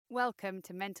Welcome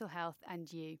to Mental Health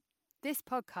and You. This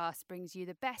podcast brings you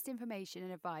the best information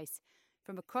and advice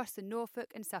from across the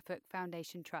Norfolk and Suffolk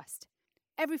Foundation Trust.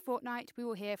 Every fortnight, we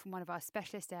will hear from one of our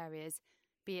specialist areas,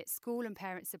 be it school and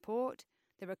parent support,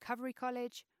 the Recovery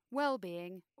College,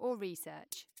 wellbeing, or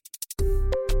research.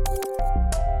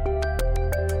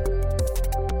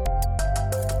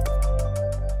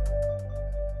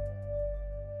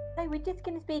 So we're just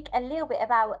going to speak a little bit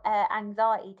about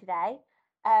anxiety today.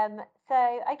 So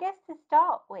I guess to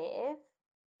start with,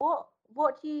 what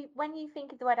do you, when you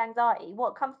think of the word anxiety,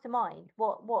 what comes to mind?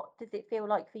 What does it feel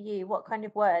like for you? What kind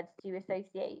of words do you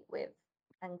associate with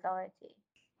anxiety?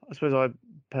 I suppose I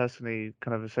personally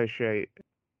kind of associate,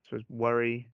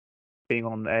 worry, being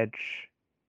on edge,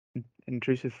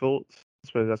 intrusive thoughts. I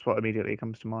suppose that's what immediately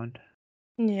comes to mind.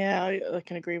 Yeah, I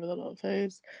can agree with a lot of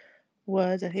those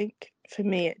words. I think for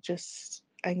me, it just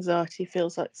anxiety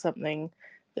feels like something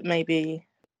that maybe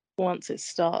once it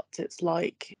starts, it's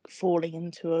like falling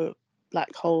into a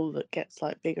black hole that gets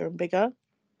like bigger and bigger,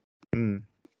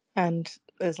 and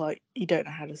there's like you don't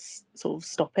know how to sort of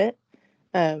stop it,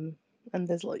 and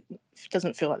there's like it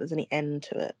doesn't feel like there's any end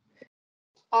to it.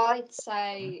 I'd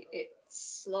say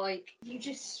it's like you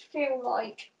just feel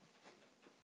like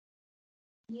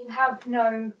you have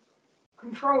no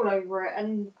control over it.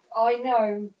 And I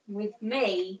know with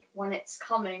me, when it's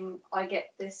coming, I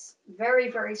get this very,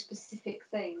 very specific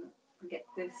thing. I get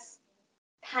this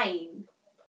pain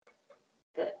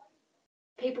that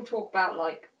people talk about,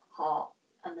 like heart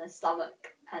and the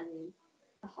stomach and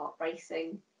the heart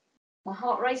racing. My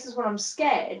heart races when I'm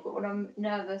scared, but when I'm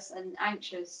nervous and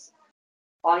anxious,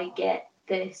 I get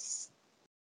this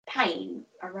pain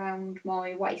around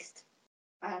my waist.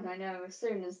 And I know as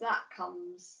soon as that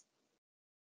comes,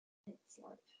 it's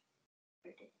like,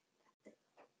 that's it.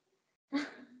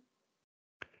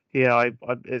 Yeah, I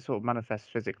it sort of manifests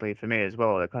physically for me as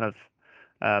well. It kind of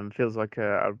feels like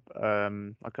a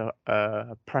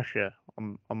pressure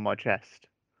on my chest,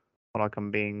 like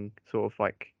I'm being sort of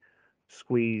like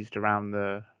squeezed around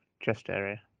the chest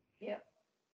area. Yeah.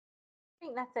 I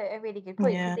think that's a really good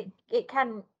point because it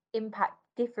can impact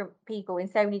different people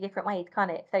in so many different ways,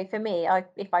 can't it? So for me,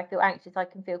 if I feel anxious, I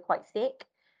can feel quite sick.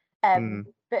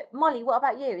 But Molly, what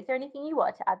about you? Is there anything you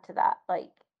wanted to add to that?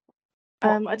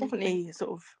 I definitely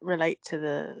sort of relate to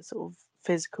the sort of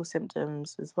physical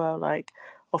symptoms as well. Like,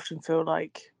 often feel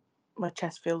like my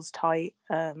chest feels tight.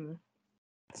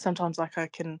 Sometimes, like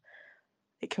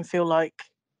it can feel like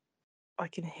I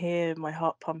can hear my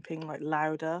heart pumping like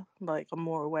louder. Like I'm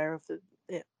more aware of the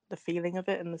feeling of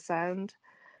it and the sound.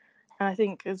 And I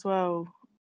think as well,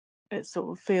 it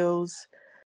sort of feels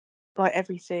like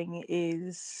everything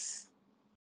is.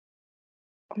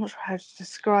 I'm not sure how to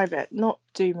describe it. Not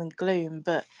doom and gloom,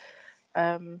 but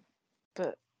like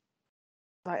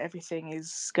everything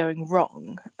is going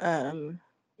wrong.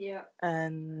 Yeah.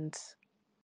 And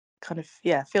kind of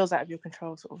feels out of your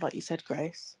control, sort of like you said,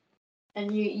 Grace.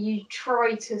 And you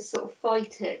try to sort of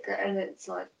fight it, and it's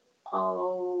like,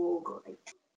 oh god,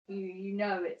 you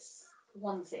know it's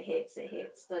once it hits.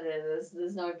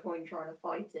 There's no point trying to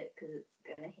fight it because it's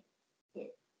gonna hit.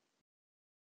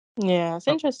 Yeah, it's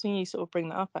interesting you sort of bring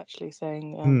that up, actually,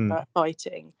 saying about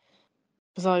fighting,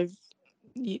 because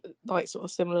like sort of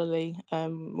similarly,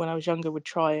 when I was younger, would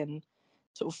try and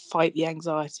sort of fight the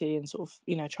anxiety and sort of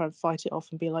try and fight it off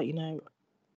and be like,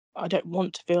 I don't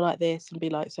want to feel like this, and be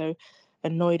like so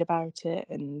annoyed about it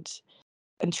and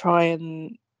try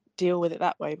and deal with it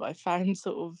that way. But I found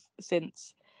sort of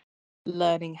since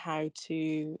learning how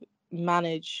to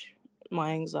manage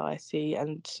my anxiety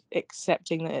and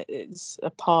accepting that it's a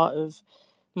part of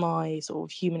my sort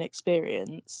of human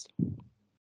experience,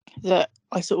 that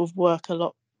I sort of work a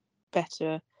lot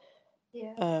better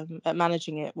at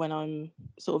managing it when I'm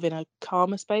sort of in a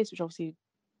calmer space, which obviously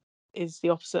is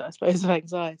the opposite, I suppose, of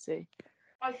anxiety.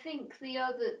 I think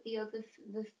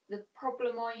the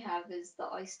problem I have is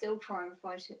that I still try and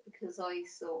fight it because I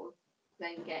sort of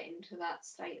then get into that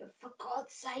state of, for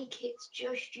God's sake, it's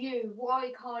just you.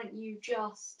 Why can't you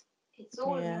just? It's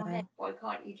all in your head. Why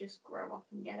can't you just grow up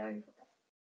and get over it?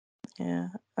 Yeah,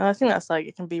 and I think that's like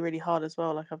it can be really hard as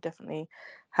well. Like I've definitely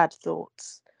had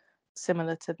thoughts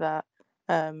similar to that,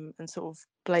 and sort of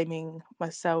blaming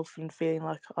myself and feeling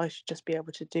like I should just be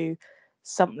able to do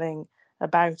something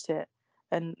about it,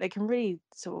 and it can really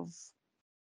sort of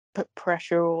put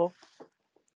pressure or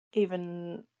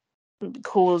even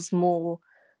cause more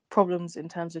problems in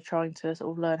terms of trying to sort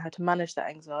of learn how to manage that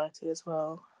anxiety as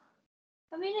well.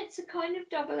 I mean, it's a kind of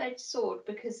double-edged sword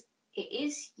because it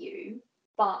is you,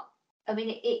 but I mean,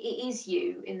 it is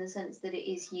you in the sense that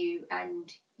it is you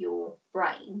and your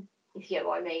brain, if you get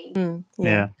what I mean.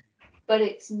 Yeah. but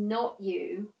it's not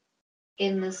you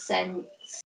in the sense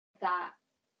that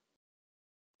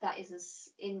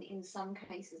in some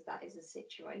cases that is a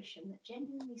situation that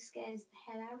genuinely scares the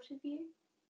hell out of you.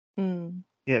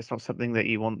 Yeah, it's not something that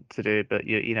you want to do, but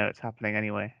you know it's happening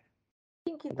anyway. I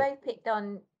think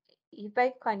you've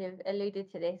both kind of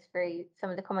alluded to this through some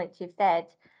of the comments you've said,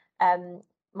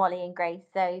 Molly and Grace.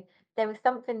 So there was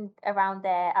something around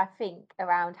there, I think,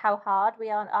 around how hard we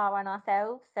are on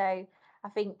ourselves. So I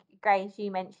think, Grace, you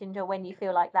mentioned, or when you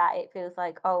feel like that, it feels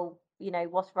like, oh,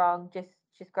 what's wrong? Just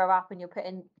grow up, and you're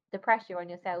putting the pressure on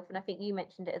yourself. And I think you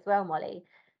mentioned it as well, Molly.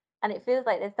 And it feels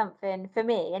like there's something, for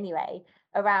me anyway,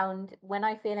 around when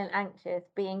I feel anxious,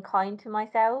 being kind to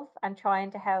myself and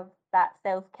trying to have that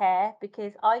self care,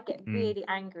 because I get really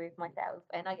angry with myself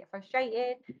and I get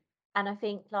frustrated and I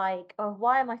think, like, oh,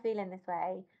 why am I feeling this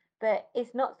way? But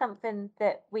it's not something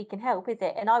that we can help, is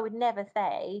it? And I would never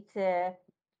say to,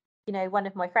 one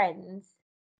of my friends,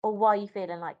 oh, why are you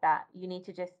feeling like that? You need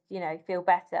to just, feel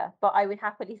better. But I would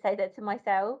happily say that to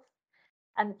myself.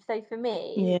 And so for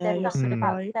me, Yeah, there's you're something so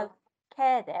about right. self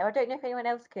care there. I don't know if anyone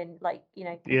else can, like,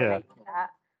 can Yeah, relate to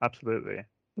that. absolutely.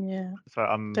 Yeah, So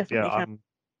definitely can.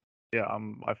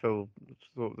 I feel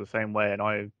sort of the same way, and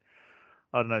I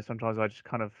don't know. Sometimes I just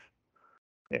kind of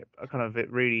it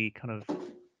really kind of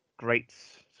grates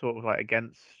sort of like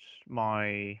against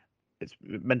my. It's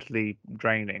mentally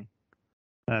draining,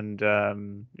 and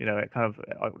it kind of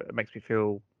it makes me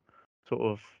feel sort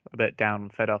of a bit down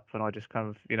and fed up, and I just kind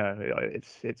of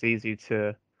it's easy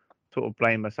to sort of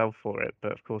blame myself for it,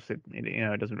 but of course it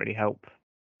doesn't really help.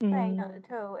 No, not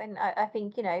at all. And I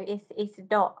think, it's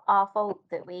not our fault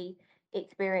that we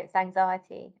experience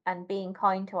anxiety, and being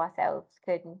kind to ourselves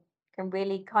can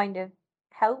really kind of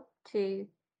help to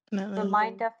Definitely.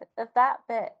 remind us of that.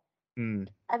 But Mm.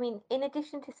 I mean, in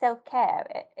addition to self care,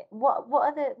 what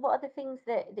are the things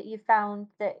that you've found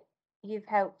that you've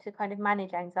helped to kind of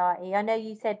manage anxiety? I know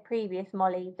you said previous,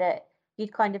 Molly, that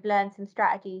you'd kind of learned some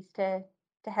strategies to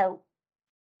help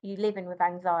you living with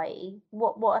anxiety.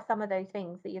 What are some of those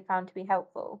things that you found to be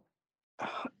helpful?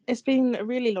 It's been a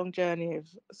really long journey of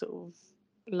sort of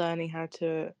learning how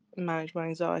to manage my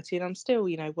anxiety, and I'm still,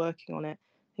 working on it.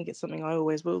 I think it's something I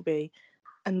always will be.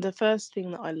 And the first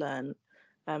thing that I learned,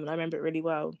 and I remember it really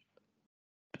well,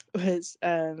 was,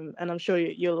 and I'm sure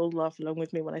you'll all laugh along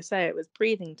with me when I say it, was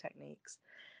breathing techniques.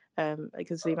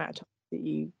 Because the amount of time that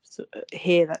you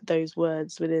hear those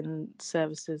words within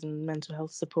services and mental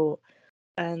health support.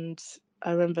 And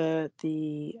I remember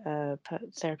the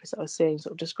therapist that I was seeing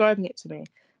sort of describing it to me,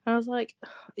 and I was like,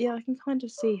 yeah, I can kind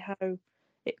of see how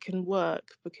it can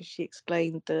work, because she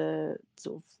explained the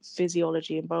sort of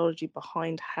physiology and biology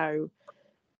behind how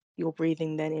your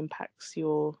breathing then impacts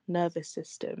your nervous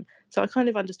system. So I kind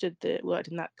of understood that it worked,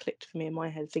 and that clicked for me in my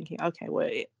head, thinking, okay, well,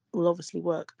 it will obviously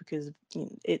work because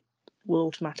it will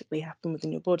automatically happen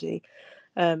within your body.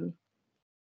 And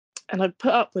I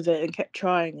put up with it and kept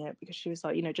trying it, because she was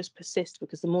like, just persist,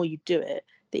 because the more you do it,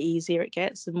 the easier it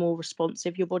gets, the more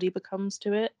responsive your body becomes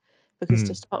to it. Because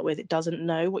to start with, it doesn't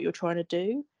know what you're trying to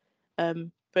do.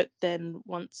 But then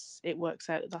once it works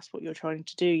out that that's what you're trying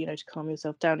to do, to calm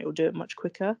yourself down, it will do it much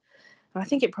quicker. And I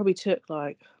think it probably took,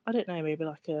 like, I don't know, maybe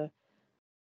like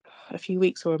a few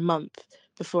weeks or a month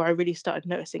before I really started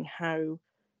noticing how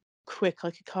quick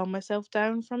I could calm myself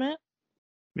down from it.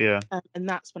 Yeah. And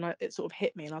that's when it sort of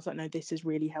hit me, and I was like, no, this is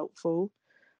really helpful.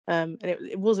 And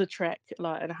it was a trek,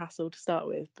 like, and a hassle to start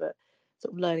with, but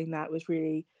sort of learning that was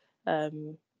really,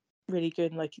 really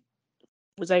good, and like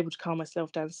was able to calm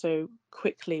myself down so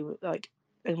quickly, like,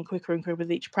 and quicker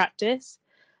with each practice.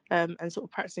 And sort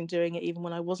of practicing doing it even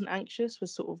when I wasn't anxious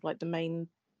was sort of like the main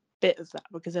bit of that,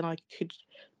 because then I could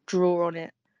draw on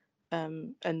it,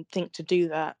 and think to do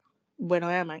that when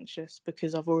I am anxious,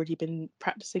 because I've already been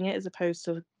practicing it, as opposed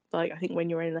to, like, I think when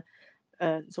you're in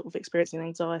sort of experiencing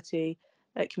anxiety,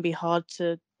 it can be hard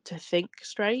to think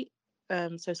straight.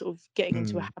 So sort of getting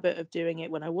into a habit of doing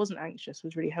it when I wasn't anxious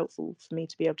was really helpful for me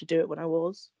to be able to do it when I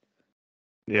was.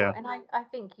 Yeah. And I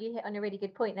think you hit on a really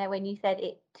good point there when you said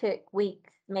it took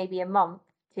weeks, maybe a month,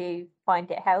 to find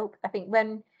it help. I think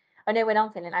when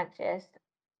I'm feeling anxious,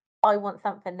 I want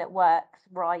something that works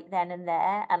right then and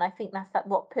there. And I think that's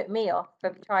what put me off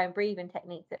from trying breathing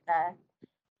techniques at first,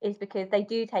 is because they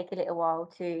do take a little while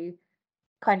to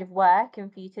kind of work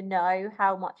and for you to know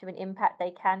how much of an impact they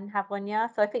can have on you.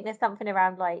 So I think there's something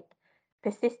around, like,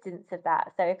 persistence of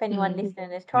that. So if anyone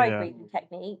listening has tried Yeah. breathing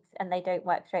techniques and they don't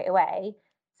work straight away,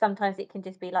 sometimes it can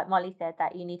just be like Molly said,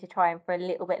 that you need to try them for a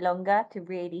little bit longer to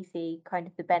really see kind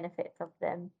of the benefits of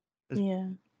them. Yeah.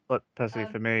 But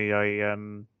personally, for me, I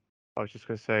was just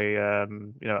going to say,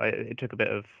 it took a bit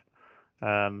of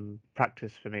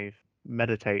practice for me,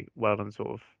 meditate well and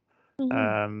sort of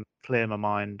clear my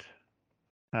mind,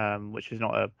 which is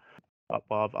not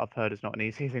well, I've heard it's not an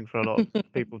easy thing for a lot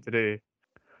of people to do,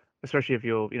 especially if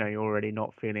you're already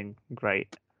not feeling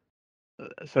great.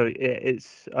 So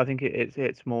I think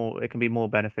it's more, it can be more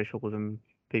beneficial than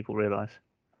people realize.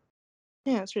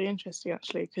 Yeah, it's really interesting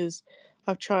actually, because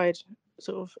I've tried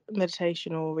sort of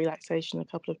meditation or relaxation a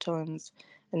couple of times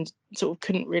and sort of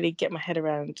couldn't really get my head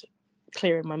around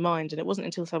clearing my mind. And it wasn't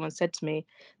until someone said to me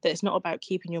that it's not about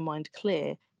keeping your mind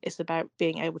clear, it's about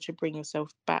being able to bring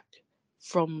yourself back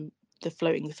from the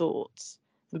floating thoughts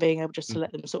and being able just to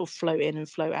let them sort of float in and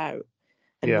float out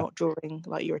and not drawing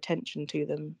like your attention to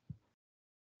them.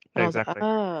 And exactly. I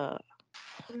was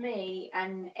like, Me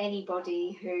and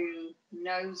anybody who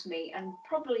knows me, and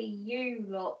probably you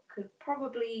lot could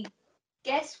probably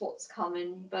guess what's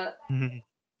coming, but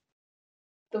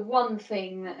the one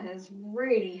thing that has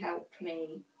really helped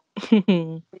me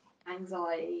with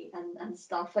anxiety and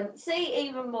stuff, and see,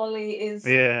 even Molly is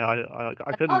I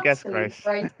couldn't guess, utterly Grace.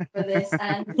 great for this,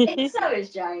 and so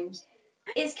is James,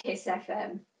 is Kiss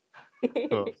FM.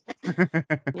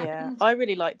 Yeah, I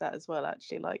really like that as well,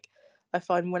 actually. Like, I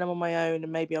find when I'm on my own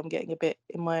and maybe I'm getting a bit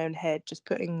in my own head, just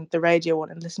putting the radio on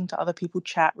and listening to other people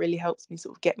chat really helps me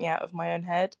sort of get me out of my own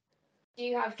head. Do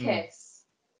you have Kiss?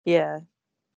 Yeah.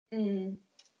 And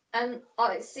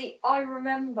I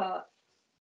remember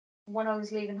when I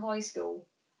was leaving high school,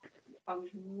 I was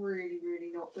really,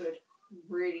 really not good,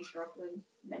 really struggled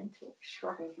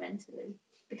mentally,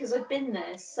 because I'd been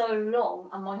there so long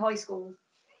and my high school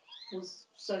was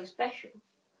so special,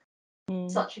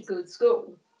 such a good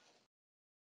school,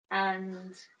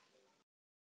 and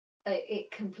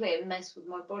it completely messed with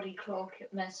my body clock,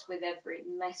 it messed with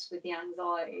the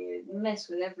anxiety, it messed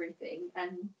with everything.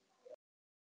 And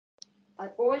I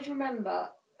always remember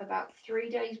about 3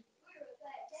 days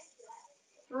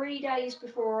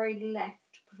before I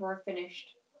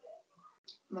finished,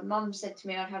 my mum said to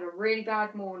me I'd had a really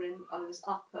bad morning. I was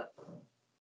up at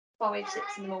 5,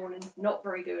 6 in the morning, not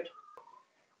very good.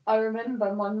 I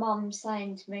remember my mum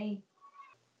saying to me,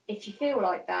 if you feel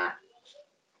like that,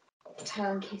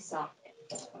 turn Kiss up.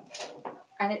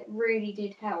 And it really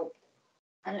did help.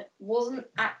 And it wasn't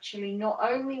actually, not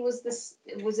only was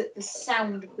it the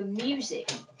sound of the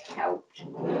music helped,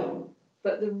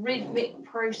 but the rhythmic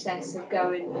process of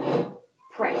going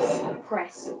press,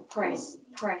 press, press,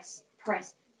 press,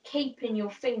 press, keeping your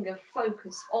finger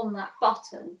focused on that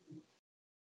button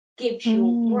gives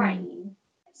your brain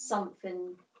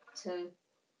something to,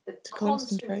 the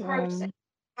constant process,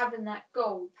 having that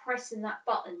goal, pressing that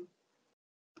button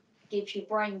gives your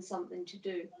brain something to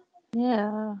do.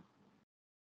 Yeah.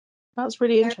 That's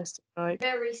really interesting. Like,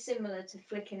 very similar to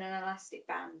flicking an elastic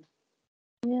band.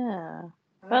 Yeah.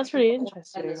 That's really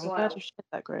interesting. I'm glad you shared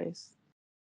that, Grace.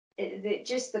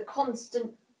 Just the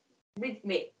constant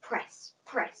rhythmic press,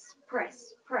 press,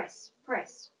 press, press,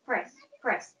 press, press,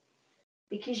 press.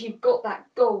 Because you've got that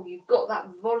goal, you've got that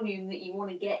volume that you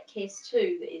want to get Kiss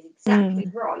to that is exactly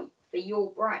right for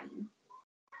your brain.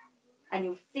 And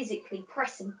you're physically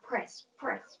pressing, press,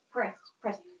 press, press,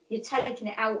 press. You're taking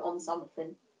it out on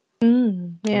something.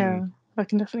 Yeah, I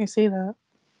can definitely see that.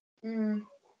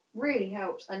 Really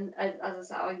helps. And as I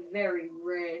said, I very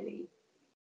rarely,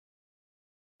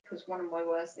 because one of my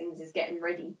worst things is getting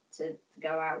ready to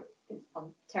go out.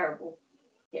 I'm terrible.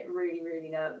 Get really, really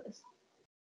nervous.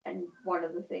 And one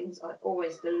of the things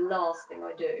the last thing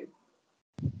I do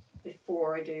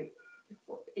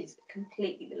is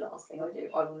completely the last thing I do.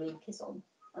 I will leave Kiss on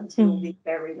until the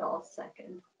very last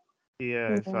second.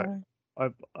 Yeah, it's like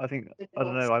I think, I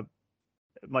don't know,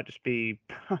 it might just be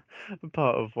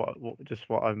part of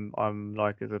what I'm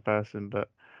like as a person, but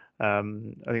I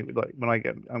think like when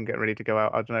I'm getting ready to go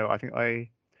out, I don't know, I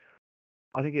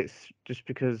think it's just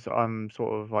because I'm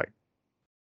sort of like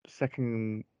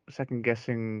second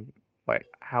guessing like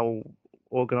how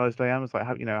organized I am. It's like,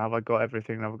 have I got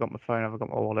everything? Have I got my phone? Have I got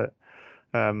my wallet?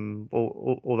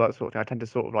 All that sort of thing. I tend to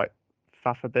sort of like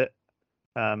faff a bit,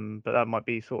 but that might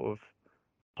be sort of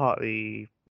partly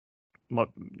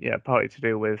to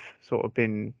do with sort of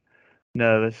being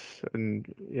nervous and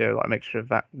like a mixture of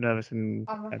that, nervous and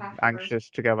anxious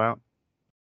to go out.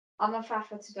 I'm a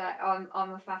faffer today. I'm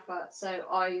a faffer. So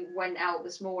I went out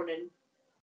this morning,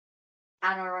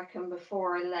 and I reckon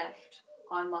before I left,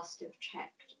 I must have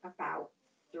checked about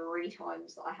 3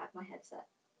 times that I had my headset.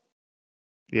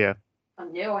 Yeah. I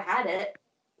knew I had it.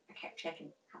 I kept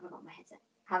checking. Have I got my headset?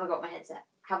 Have I got my headset?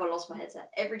 Have I lost my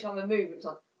headset? Every time I moved, it was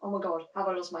like, oh my god, have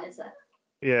I lost my headset?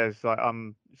 Yeah, it's like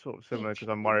I'm sort of similar because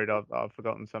I'm worried I've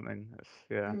forgotten something.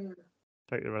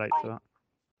 Totally relate to that.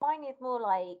 Mine is more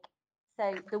like,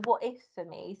 So the what ifs for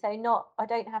me. So not I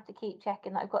don't have to keep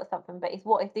checking that I've got something, but it's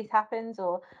what if this happens,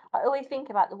 or I always think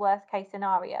about the worst case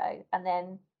scenario, and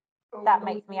then that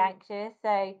makes me anxious.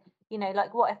 So, you know,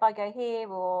 like what if I go here,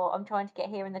 or I'm trying to get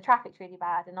here and the traffic's really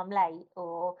bad and I'm late,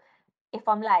 or if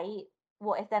I'm late,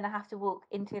 what if then I have to walk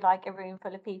into like a room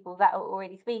full of people that are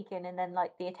already speaking, and then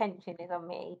like the attention is on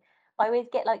me. I always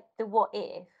get like the what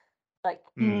if, like,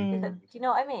 do you know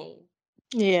what I mean?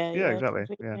 Yeah, Yeah, exactly.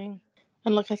 completely.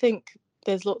 And like I think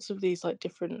there's lots of these like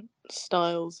different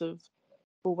styles of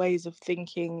or ways of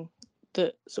thinking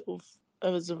that sort of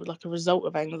as like a result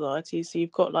of anxiety. So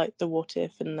you've got like the what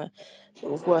if and the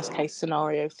sort of worst case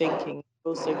scenario thinking.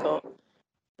 You've also got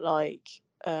like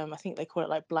I think they call it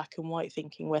like black and white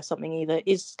thinking, where something either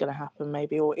is going to happen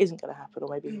maybe or isn't going to happen, or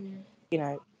maybe you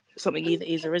know something either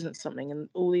is or isn't something, and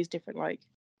all these different like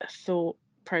thought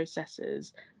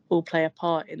processes all play a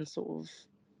part in sort of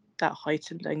that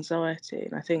heightened anxiety.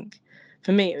 And I think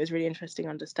for me it was really interesting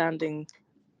understanding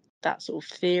that sort of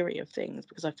theory of things,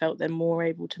 because I felt they're more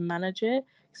able to manage it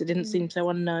because it didn't seem so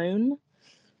unknown.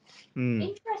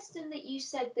 Interesting that you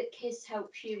said that KISS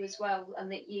helps you as well,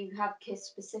 and that you have KISS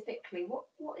specifically. What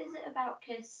is it about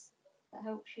KISS that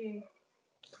helps you?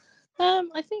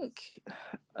 I think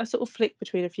I sort of flick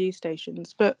between a few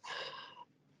stations, but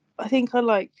I think I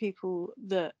like people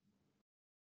that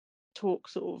talk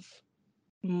sort of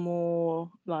more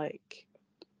like,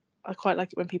 I quite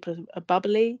like it when people are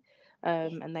bubbly,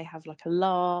 and they have like a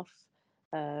laugh,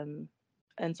 and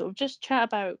sort of just chat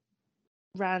about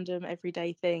random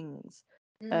everyday things.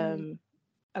 And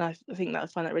I think that I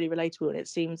find that really relatable, and it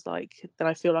seems like that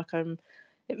I feel like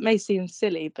it may seem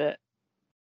silly, but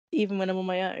even when I'm on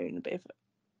my own, but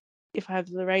if I have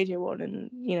the radio on and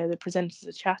the presenters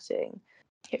are chatting,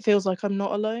 it feels like I'm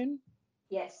not alone.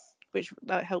 Yes. Which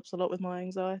that helps a lot with my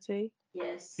anxiety.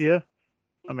 Yes. Yeah,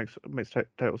 that makes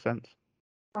total sense.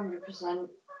 100%.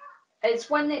 It's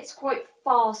when it's quite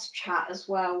fast chat as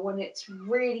well, when it's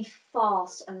really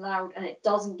fast and loud and it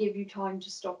doesn't give you time to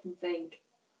stop and think.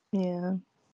 Yeah.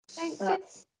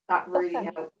 That really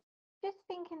helps. Just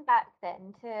thinking back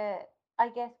then to, I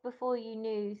guess, before you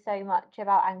knew so much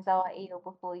about anxiety, or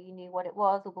before you knew what it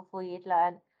was, or before you'd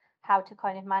learned how to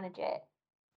kind of manage it,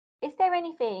 is there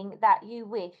anything that you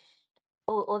wished,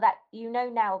 or that you know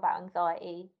now about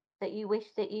anxiety, that you wish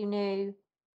that you knew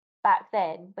back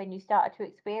then when you started to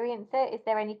experience it? Is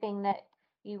there anything that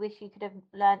you wish you could have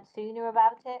learned sooner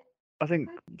about it? I think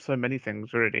so many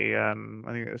things really. I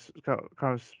think it's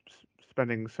kind of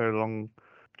spending so long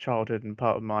childhood and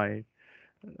part of my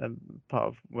part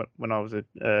of when I was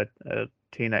a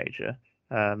teenager,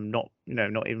 not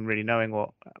even really knowing what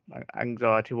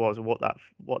anxiety was, or what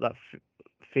that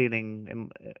feeling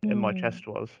in my chest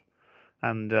was,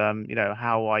 and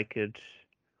how I could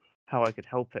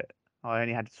help it. I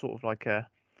only had sort of like I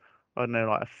don't know,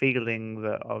 like a feeling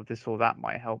that this or that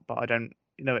might help, but I don't.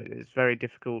 It's very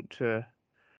difficult to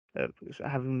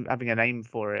having a name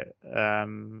for it. I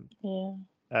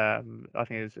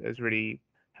think has really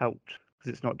helped,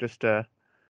 because it's not just a.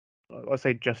 I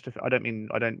say I don't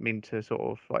mean to sort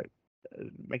of like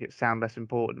make it sound less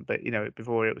important, but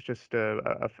before it was just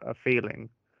a feeling,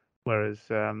 whereas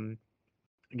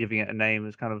giving it a name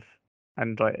is kind of,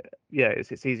 and like, yeah,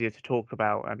 it's easier to talk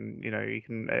about, and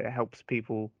it helps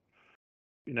people.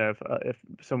 If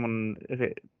someone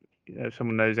if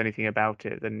someone knows anything about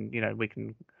it, then we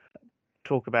can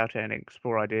talk about it and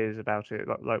explore ideas about it,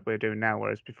 like we're doing now,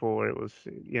 whereas before it was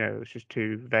it was just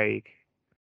too vague.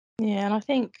 Yeah, and I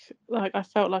think like I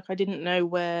felt like I didn't know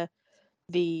where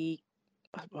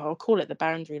I'll call it the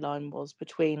boundary line was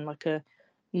between like a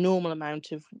normal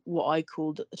amount of what I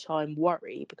called at the time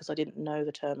worry, because I didn't know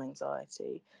the term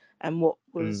anxiety, and what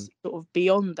was sort of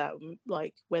beyond that,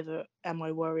 like whether am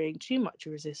I worrying too much,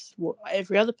 or is this what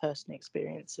every other person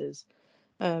experiences.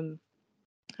 I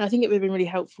think it would have been really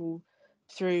helpful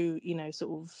through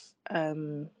sort of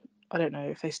I don't know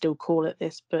if they still call it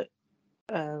this, but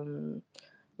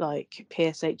like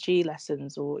PSHE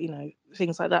lessons, or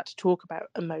things like that, to talk about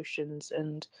emotions,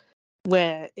 and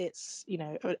where it's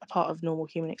a part of normal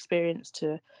human experience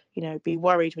to be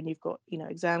worried when you've got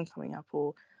exam coming up,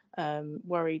 or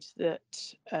worried that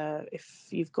if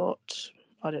you've got,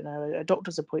 I don't know, a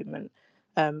doctor's appointment,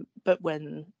 but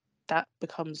when that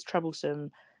becomes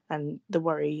troublesome and the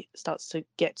worry starts to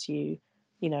get to you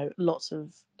a lot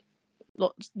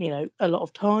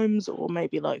of times, or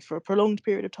maybe like for a prolonged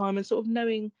period of time, and sort of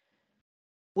knowing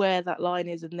where that line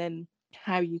is, and then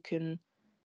how you can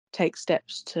take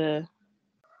steps to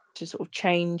sort of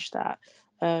change that.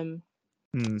 So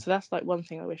that's like one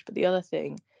thing I wish. But the other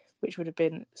thing, which would have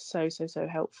been so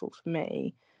helpful for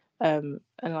me, And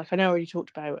like I know I already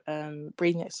talked about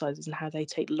breathing exercises and how they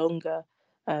take longer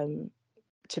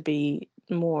to be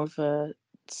more of a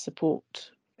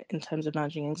support in terms of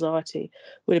managing anxiety.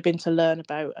 Would have been to learn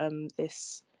about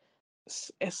this.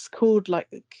 It's called like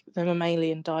the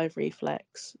mammalian dive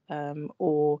reflex,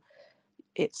 or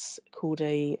it's called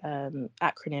a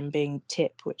acronym being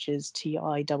TIP, which is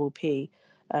TIPP,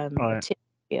 a Right. TIP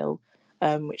skill,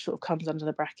 which sort of comes under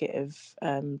the bracket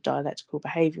of dialectical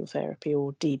behavioural therapy,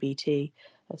 or DBT,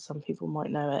 as some people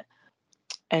might know it.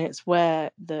 And it's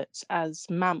where that as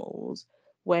mammals,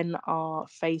 when our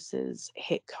faces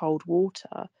hit cold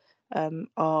water,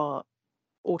 our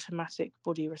automatic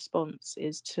body response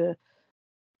is to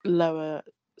lower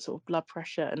sort of blood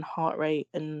pressure and heart rate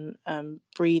and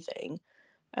breathing.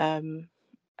 And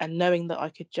knowing that I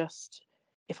could just,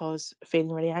 if I was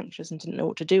feeling really anxious and didn't know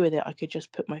what to do with it, I could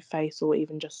just put my face or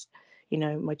even just,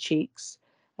 my cheeks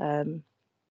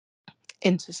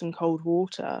into some cold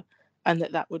water, and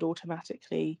that would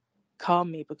automatically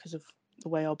calm me because of the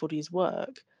way our bodies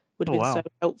work, would have Oh been so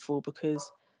wow. helpful,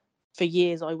 because for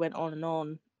years I went on and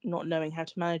on not knowing how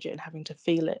to manage it and having to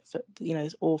feel it for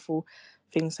this awful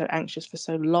feeling so anxious for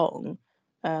so long,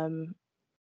 and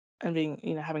being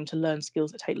having to learn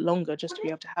skills that take longer just to be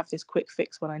able to have this quick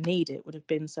fix when I need it would have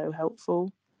been so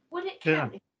helpful. Would it Yeah.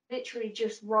 count if you literally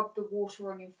just rub the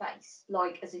water on your face,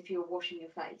 like as if you were washing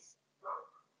your face?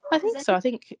 I think so. I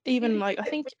think even You like can I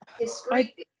think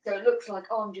discreetly, so it looks like,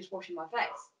 oh, I'm just washing my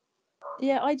face.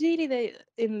 yeah, ideally they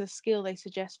in the skill they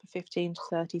suggest for 15 to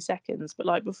 30 seconds, but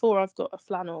like before I've got a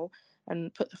flannel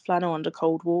and put the flannel under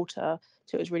cold water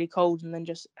till it was really cold, and then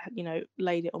just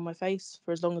laid it on my face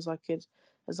for as long as I could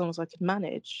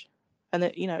manage. And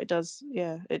it does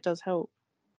help.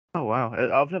 Oh wow.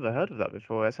 I've never heard of that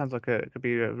before. It sounds like it could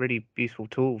be a really useful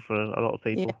tool for a lot of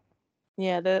Yeah. people.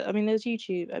 Yeah, there's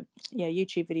YouTube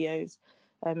videos.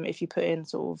 If you put in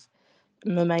sort of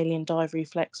mammalian dive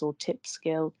reflex or tip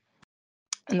skill,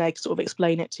 and they sort of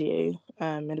explain it to you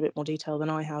in a bit more detail than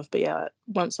I have. But yeah,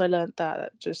 once I learned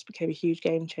that just became a huge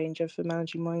game changer for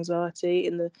managing my anxiety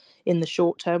in the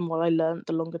short term, while I learned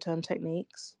the longer term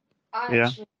techniques. Yeah,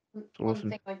 Actually, it's one awesome.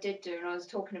 thing I did do, and I was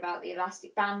talking about the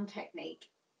elastic band technique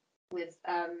with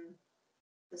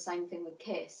the same thing with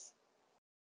KISS.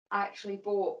 I actually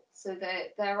bought, so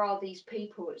there are these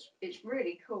people, it's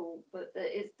really cool, but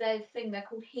it's their thing, they're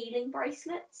called healing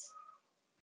bracelets.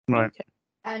 Right. Okay.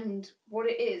 And what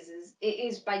it is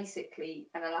basically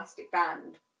an elastic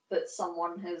band that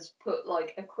someone has put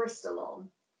like a crystal on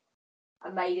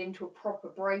and made into a proper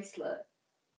bracelet.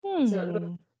 So it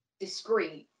looks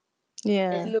discreet.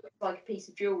 Yeah. It looks like a piece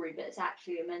of jewellery, but it's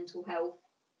actually a mental health.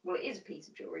 Well, it is a piece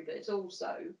of jewellery, but it's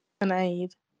also An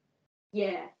aid.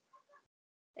 yeah.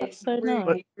 That's It's so really,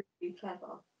 nice. really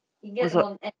clever. You can get Was them that?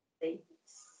 on Etsy.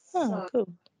 Oh, So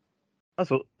cool.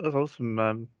 That's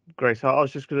awesome, Grace. I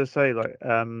was just gonna say, like,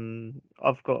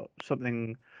 I've got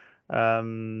something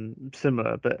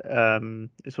similar, but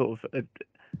it's sort of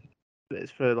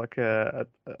it's for like a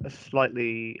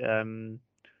slightly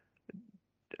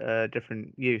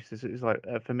different use. It's like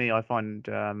for me, I find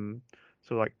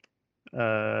sort of like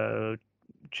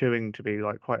chewing to be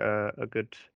like quite a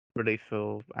good relief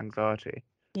for anxiety.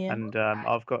 Yeah. And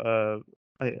I've got I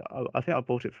think I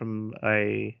bought it from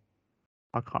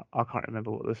I can't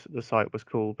remember what the site was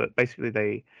called, but basically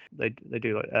they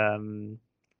do like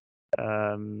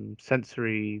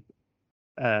sensory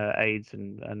aids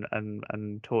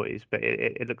and toys, but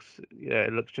it looks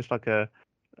it looks just like a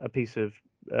piece of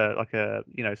like a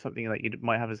something that you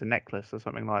might have as a necklace or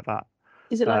something like that.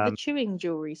 Is it like the Um, chewing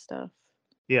jewelry stuff?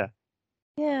 yeah.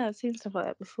 Yeah, I've seen stuff like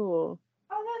that before.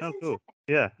 oh, Oh, that's insane. cool.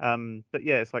 Yeah. But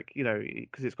yeah, it's like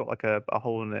because it's got like a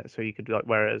hole in it, so you could like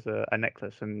wear it as a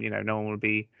necklace, and no one would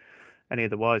be any of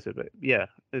the wiser. But yeah,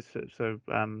 it's so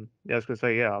yeah, I was gonna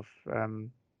say yeah, I've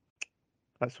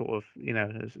that's sort of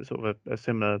is sort of a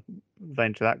similar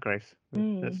vein to that, Grace. They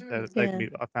can Yeah. be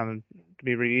I found them to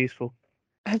be really useful.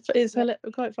 It's Yeah.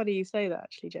 quite funny you say that,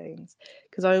 actually, James,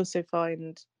 because I also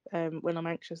find when I'm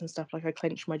anxious and stuff, like I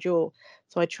clench my jaw.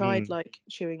 So I tried Mm, like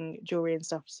chewing jewelry and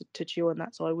stuff to chew on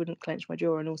that, so I wouldn't clench my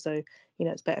jaw, and also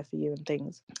it's better for you and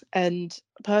things. And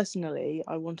personally,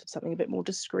 I wanted something a bit more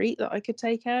discreet that I could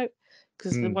take out,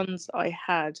 because the mm, ones I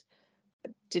had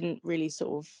didn't really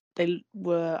they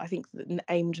were, I think,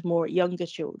 aimed more at younger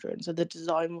children, so the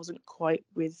design wasn't quite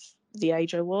with the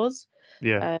age I was.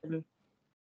 yeah. Um,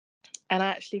 and I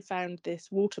actually found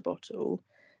this water bottle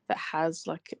that has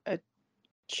like a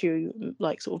chew,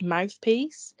 like sort of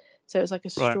mouthpiece. So it's like a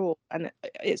Right. straw, and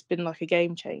it's been like a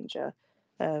game changer.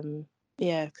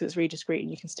 Yeah, because it's really discreet and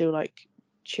you can still like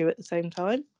chew at the same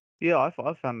time. Yeah,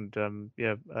 I found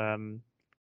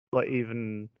like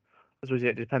even I suppose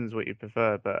it depends what you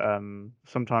prefer, but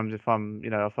sometimes if I'm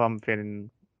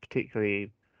feeling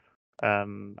particularly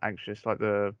anxious, like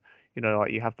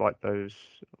like you have like those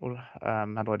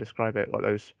how do I describe it, like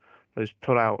those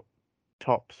pull out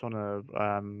tops on a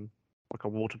like a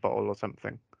water bottle or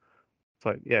something. It's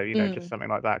like just something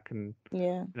like that can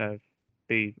Yeah.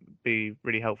 be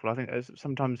really helpful. I think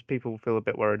sometimes people feel a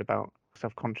bit worried about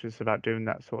self-conscious about doing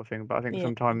that sort of thing, but I think Yeah.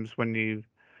 sometimes when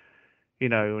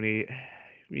when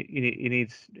you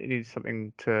need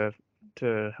something to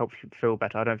help you feel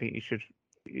better. I don't think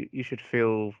you should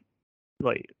feel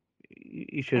like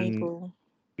you shouldn't. Able.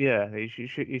 Yeah, you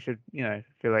should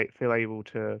feel able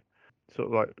to sort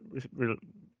of like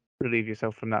relieve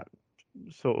yourself from that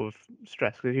sort of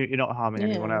stress because you're not harming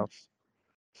anyone Yeah. else.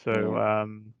 So Yeah.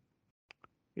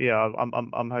 yeah,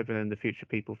 I'm hoping in the future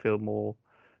people feel more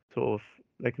sort of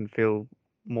they can feel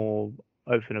more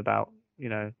open about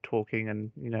talking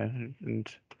and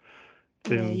and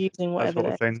Yeah, doing using that whatever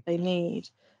sort of thing. they need.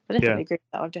 I Yeah. definitely agree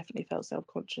with that. I've definitely felt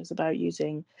self-conscious about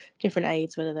using different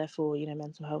aids, whether they're for,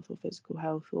 mental health or physical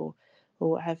health or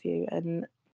what have you. And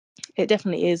it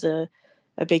definitely is a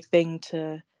big thing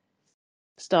to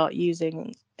start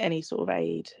using any sort of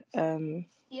aid The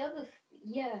other,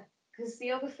 because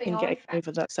the other thing and I getting found,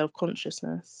 over that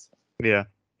self-consciousness. Yeah,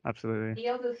 absolutely. the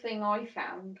other thing I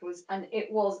found was, and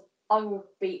it was, I will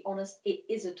be honest, it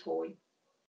is a toy.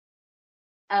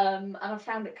 And I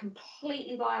found it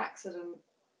completely by accident.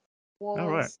 Oh,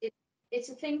 right. It's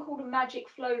a thing called a magic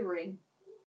flow ring.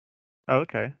 Oh,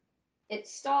 okay. It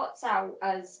starts out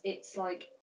as it's like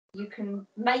you can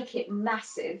make it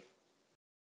massive,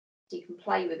 so you can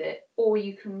play with it, or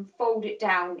you can fold it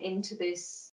down into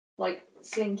this like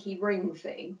slinky ring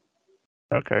thing,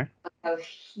 Okay. a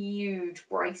huge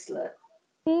bracelet.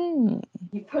 Mm.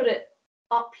 You put it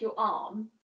up your arm,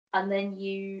 and then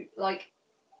you like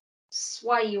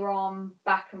sway your arm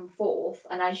back and forth,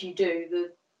 and as you do,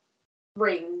 the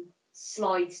ring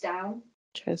slides down.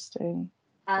 Interesting.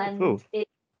 And cool.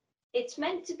 it's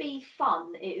meant to be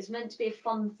fun. It is meant to be a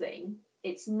fun thing.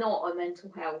 It's not a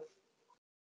mental health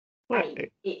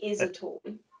aid. It is a toy.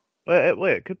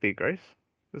 It could be, Grace.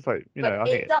 It's like But I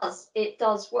think it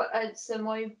does work. So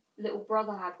my little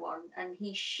brother had one, and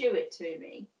he showed it to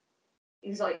me. He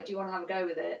was like, "Do you want to have a go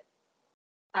with it?"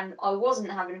 And I wasn't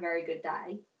having a very good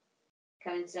day,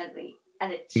 coincidentally,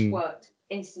 and it worked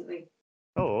instantly.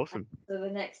 Oh, awesome. So the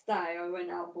next day, I went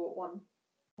out and bought one.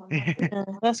 Yeah,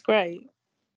 that's great.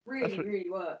 Really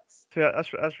works. So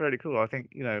that's really cool. I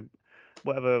think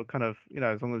whatever kind of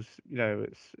as long as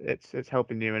it's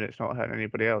helping you and it's not hurting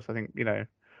anybody else. I think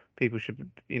people should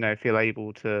feel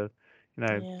able to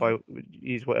Yeah.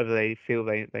 use whatever they feel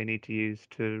they need to use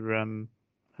to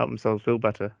help themselves feel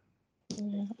better.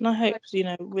 Yeah. And I hope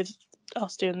with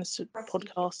us doing this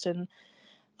podcast and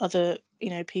other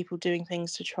people doing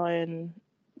things to try and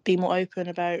be more open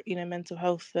about mental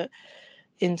health, that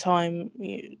in time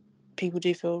people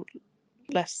do feel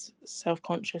less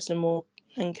self-conscious and more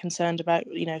concerned about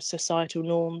societal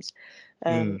norms,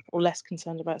 or less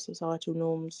concerned about societal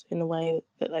norms in the way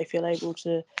that they feel able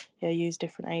to use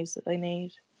different aids that they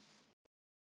need.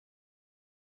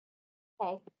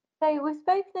 Okay, so we've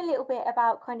spoken a little bit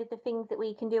about kind of the things that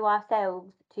we can do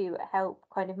ourselves to help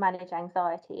kind of manage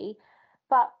anxiety,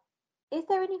 but is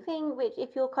there anything which,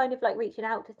 if you're kind of like reaching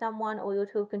out to someone or you're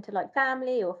talking to like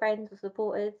family or friends or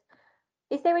supporters,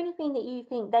 is there anything that you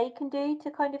think they can do to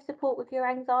kind of support with your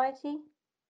anxiety?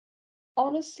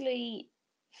 Honestly,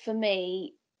 for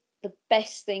me, the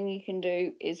best thing you can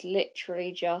do is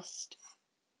literally just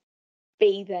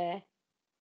be there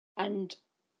and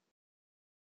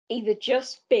either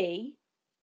just be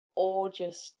or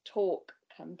just talk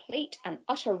complete and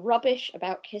utter rubbish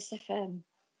about Kiss FM.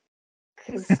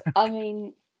 Because, I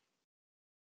mean,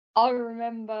 I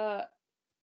remember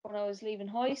when I was leaving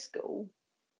high school,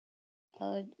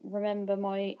 I remember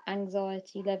my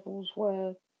anxiety levels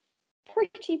were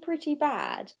pretty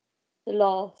bad the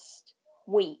last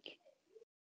week.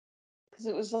 Because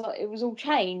it was like, it was all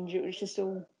change, it was just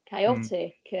all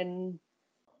chaotic. And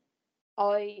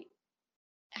I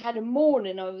had a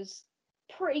morning, I was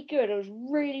pretty good. I was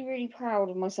really proud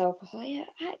of myself. I thought, yeah,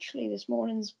 actually, this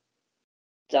morning's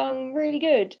done really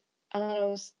good. And then I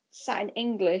was sat in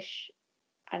English,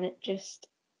 and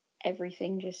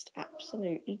everything just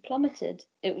absolutely plummeted.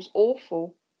 It was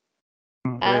awful.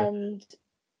 Oh, really? And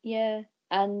yeah,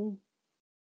 and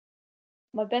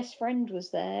my best friend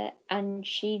was there, and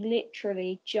she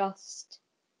literally just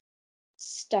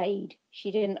stayed.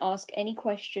 She didn't ask any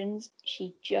questions.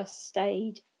 She just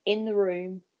stayed in the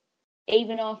room,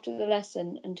 even after the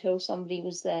lesson, until somebody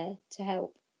was there to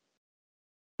help.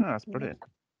 Oh, that's brilliant.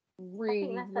 I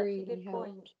think really, that's such a really good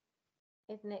point, helped.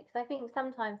 isn't it? Because I think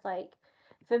sometimes, like,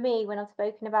 for me, when I've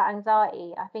spoken about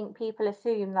anxiety, I think people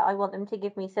assume that I want them to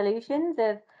give me solutions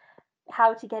of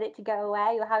how to get it to go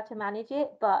away or how to manage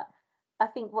it. But I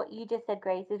think what you just said,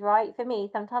 Grace, is right. For me,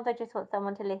 sometimes I just want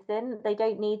someone to listen. They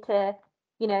don't need to,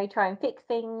 try and fix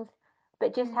things,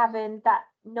 but just having that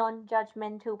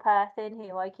non-judgmental person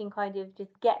who I can kind of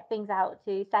just get things out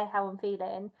to, say how I'm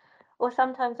feeling. Or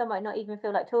sometimes I might not even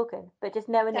feel like talking, but just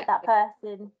knowing that that Exactly.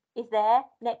 person is there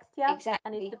next to you and is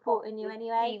Exactly. supporting you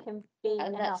anyway She, can be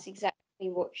and enough. that's exactly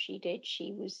what she did.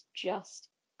 She was just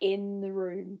in the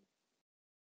room.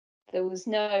 There was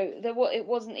no, it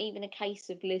wasn't even a case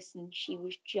of listen. She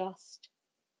was just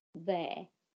there.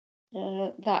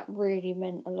 That really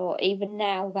meant a lot. Even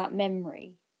now, that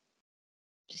memory,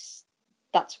 just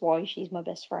that's why she's my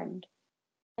best friend.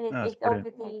 And That's it's brilliant.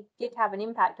 obviously did have an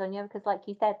impact on you because, like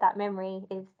you said, that memory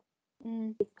is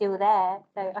Mm, still there.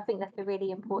 So I think that's a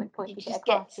really important point she to get just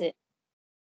across. gets it.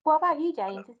 What about you,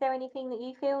 James? Is there anything that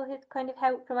you feel has kind of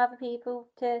helped from other people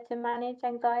to manage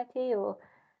anxiety, or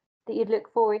that you'd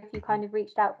look for if you kind of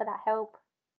reached out for that help?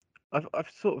 I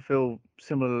sort of feel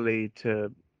similarly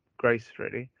to Grace,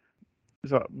 really.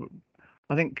 So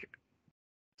I think,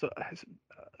 so I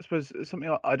suppose it's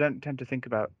something I don't tend to think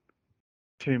about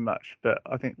too much, but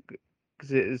I think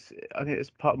because I think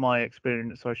it's part of my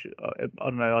experience. I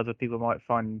don't know, other people might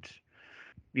find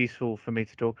useful for me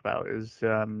to talk about is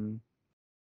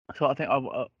so I think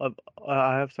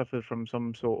I have suffered from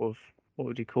some sort of, what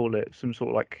would you call it? Some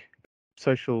sort of like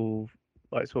social,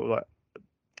 like sort of like,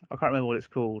 I can't remember what it's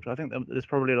called. I think there's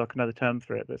probably like another term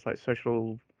for it, but it's like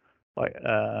social, like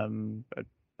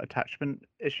attachment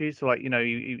issues. So like,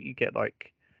 you get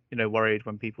like, worried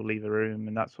when people leave a room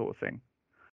and that sort of thing.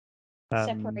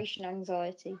 Separation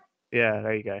anxiety. Yeah,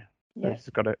 there you go. I Yeah.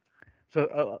 just got it.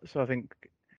 So I think,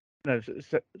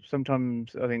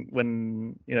 sometimes I think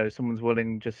when someone's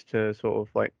willing just to sort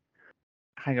of like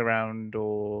hang around,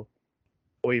 or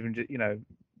even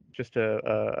just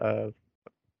a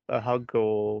hug,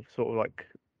 or sort of like,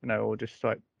 or just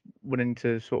like willing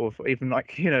to sort of, even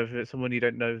like, if it's someone you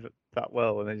don't know that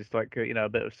well, and then just like, a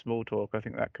bit of small talk, I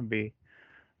think that can be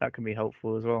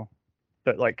helpful as well.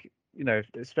 But like,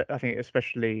 I think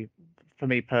especially for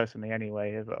me personally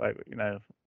anyway, if like,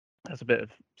 there's a bit of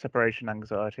separation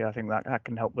anxiety, I think that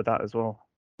can help with that as well.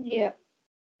 Yeah.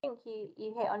 I think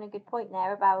you hit on a good point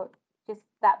there about just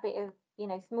that bit of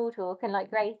small talk, and like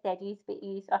Grace said, you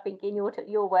I think in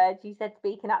your words you said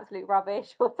speaking absolute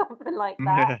rubbish or something like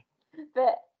that. Yeah.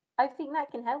 But I think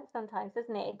that can help sometimes,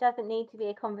 doesn't it? It doesn't need to be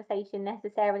a conversation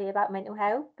necessarily about mental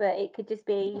health, but it could just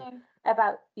be No.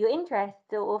 about your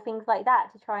interests, or things like that,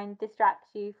 to try and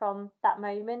distract you from that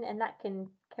moment, and that can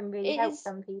really It help is.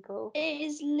 some people. It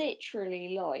is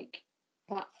literally like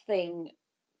that thing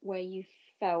where you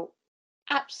felt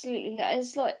absolutely.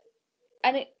 It's like,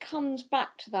 and it comes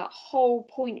back to that whole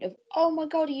point of, oh my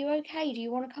god, are you okay? Do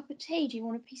you want a cup of tea? Do you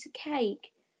want a piece of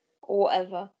cake? Or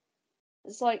whatever.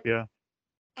 It's like, Yeah.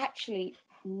 actually,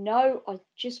 no, I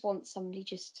just want somebody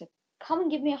just to come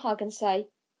and give me a hug and say,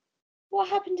 what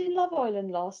happened in Love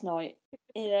Island last night?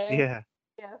 You know? Yeah.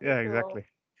 Yeah, for Yeah, sure. exactly.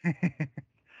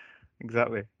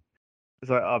 Exactly. It's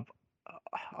like,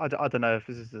 I don't know if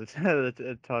this is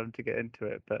the time to get into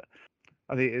it, but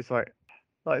I think it's like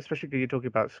especially because you're talking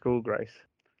about school, Grace.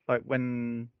 Like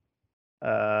when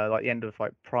like the end of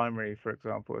like primary, for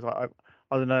example. It's like,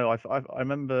 I don't know. I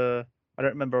remember, I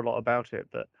don't remember a lot about it,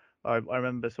 but I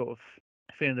remember sort of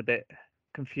feeling a bit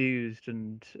confused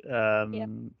and Yeah.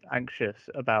 anxious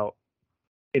about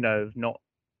not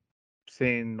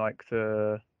seeing like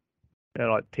the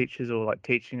like teachers or like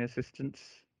teaching assistants.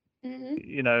 Hmm.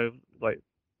 Like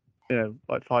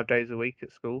like 5 days a week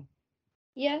at school.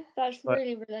 Yeah, that's But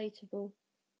really relatable.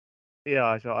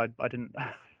 yeah, so I didn't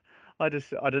I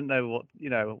didn't know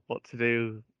what to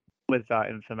do with that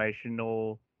information,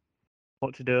 or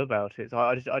what to do about it. So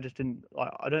I just didn't.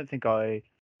 I don't think I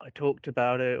talked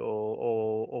about it,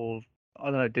 or I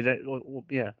don't know. Did it?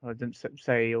 Yeah, I didn't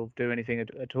say or do anything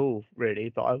at all really.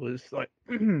 But I was like,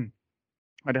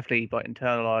 I definitely like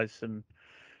internalized some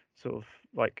sort of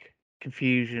like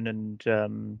confusion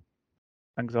and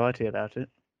anxiety about it.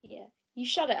 Yeah. You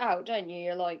shut it out, don't you?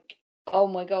 You're like, oh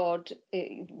my god,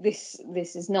 this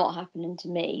is not happening to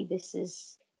me. This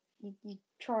is, you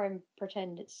try and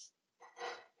pretend it's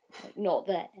like not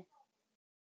there.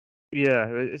 Yeah,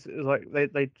 it's like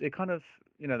they kind of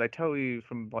they tell you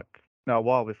from like a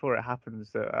while before it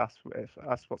happens that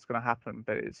that's what's going to happen,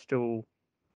 but it's still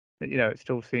it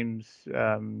still seems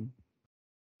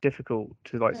difficult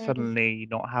to like Mm. suddenly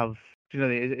not have,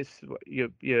 it's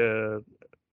you're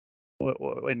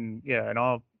in in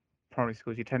our primary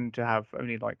schools, you tend to have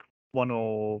only like one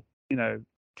or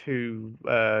two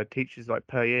teachers like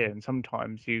per year, and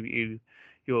sometimes you're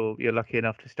lucky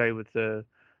enough to stay with the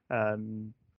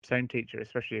same teacher,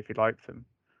 especially if you like them.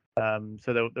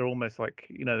 So they're almost like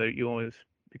you almost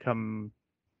become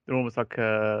they're almost like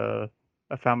a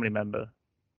family member.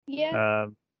 Yeah.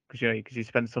 Because you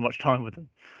spend so much time with them.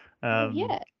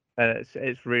 Yeah. And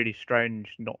it's really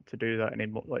strange not to do that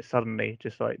anymore. Like suddenly,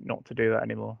 just like not to do that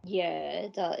anymore. Yeah,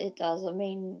 it does. I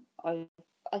mean, I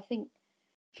think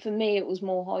for me it was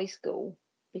more high school,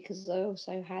 because I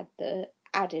also had the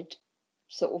added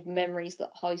sort of memories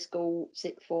that high school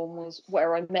sixth form was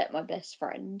where I met my best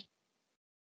friend.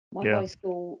 My Yeah. high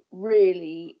school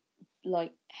really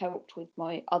like helped with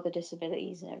my other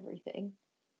disabilities and everything.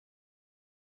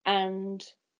 And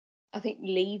I think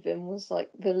leaving was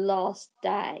like the last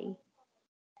day.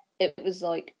 It was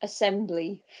like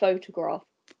assembly, photograph,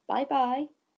 bye bye.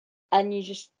 And you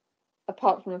just,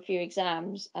 apart from a few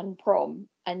exams and prom,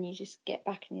 and you just get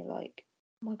back and you're like,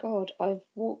 oh my God, I've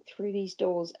walked through these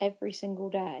doors every single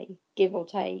day, give or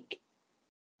take,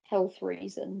 health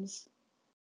reasons,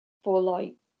 for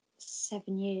like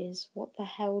 7 years. What the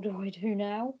hell do I do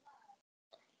now?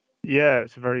 Yeah,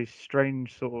 it's a very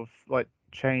strange sort of like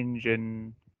change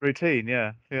in routine.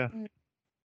 Yeah, yeah, Mm.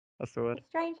 that's the word. It's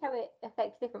strange how it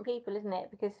affects different people, isn't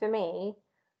it? Because for me,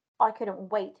 I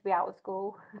couldn't wait to be out of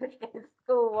school because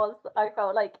school was, I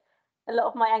felt like a lot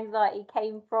of my anxiety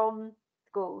came from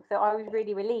school. So I was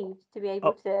really relieved to be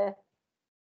able Oh, to.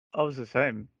 I was the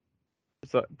same.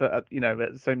 It's like, but at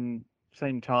the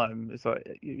same time, it's like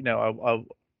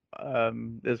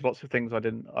there's lots of things I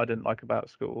didn't like about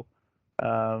school.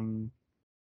 Um,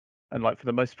 and like for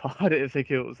the most part, I didn't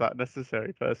think it was that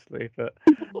necessary personally,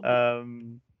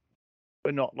 um,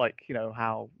 but not like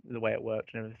how the way it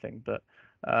worked and everything. But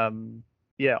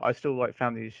yeah, I still like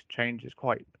found these changes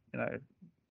quite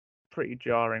pretty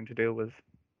jarring to deal with.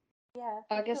 Yeah,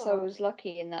 I for guess I sure. was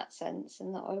lucky in that sense,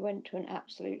 in that I went to an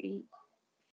absolutely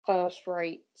first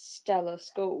rate, stellar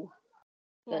school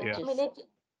that Yeah, Yeah, I mean, just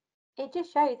it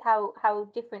just shows how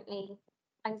differently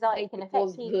anxiety maybe can it affect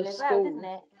was the people as well, doesn't school.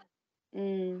 it?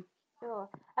 Mm. Sure.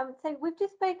 So we've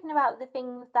just spoken about the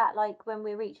things that, like, when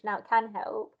we're reaching out can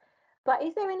help, but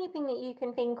is there anything that you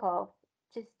can think of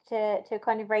just to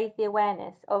kind of raise the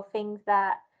awareness of things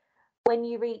that when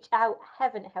you reach out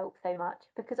haven't helped so much?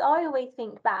 Because I always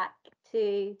think back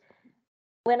to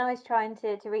when I was trying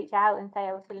to reach out and say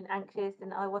I was feeling anxious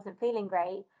and I wasn't feeling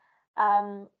great.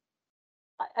 Um,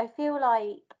 I feel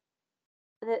like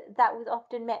that was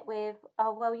often met with,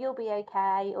 oh well, you'll be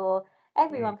okay, or mm,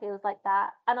 everyone feels like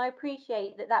that. And I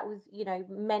appreciate that was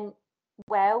meant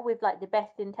well with like the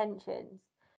best intentions,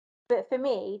 but for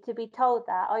me to be told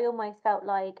that, I almost felt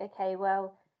like, okay,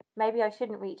 well, maybe I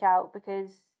shouldn't reach out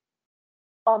because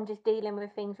I'm just dealing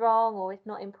with things wrong, or it's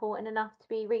not important enough to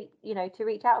be to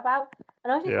reach out about.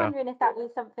 And I was just yeah. wondering if that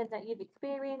was something that you've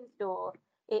experienced, or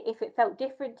if it felt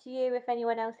different to you, if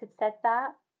anyone else had said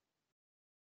that.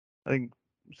 I think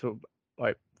sort of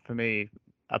like for me,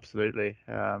 absolutely.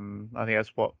 I think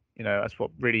that's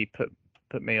what really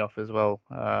put me off as well.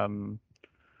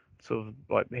 Sort of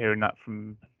like hearing that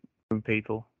from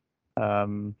people.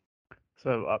 Um,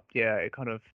 yeah, it kind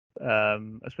of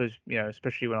I suppose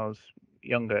especially when I was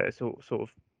younger, it sort of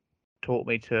taught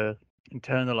me to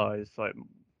internalize like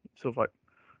sort of like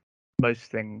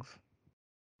most things,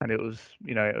 and it was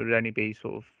it would only be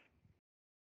sort of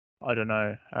I don't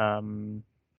know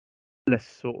less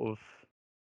sort of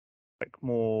like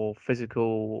more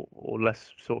physical or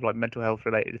less sort of like mental health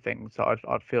related things that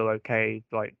I'd feel okay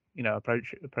like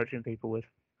approaching people with.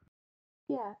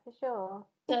 Yeah, for sure.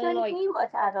 Is So, there anything like, you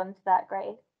wanted to add on to that,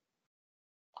 Grace?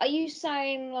 are you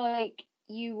saying like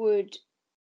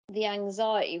the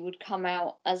anxiety would come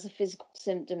out as a physical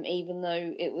symptom, even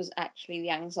though it was actually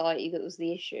the anxiety that was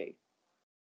the issue?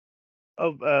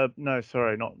 Oh, no,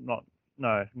 sorry, not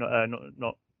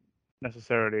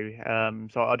necessarily.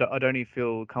 So I'd only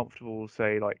feel comfortable,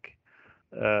 say, like,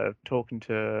 talking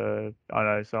to, I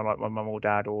don't know, someone like my mum or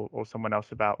dad or someone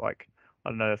else about, like, I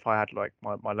don't know if I had, like,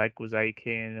 my leg was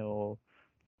aching or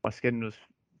my skin was,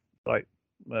 like,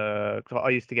 'cause I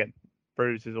used to get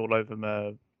bruises all over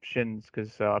my shins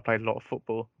because I played a lot of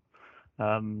football.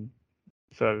 Um,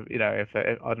 so, I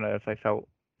don't know if they felt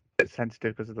a bit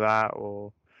sensitive because of that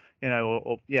or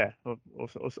yeah,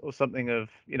 or something of,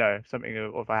 something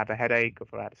of, or if I had a headache or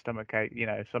if I had a stomach ache,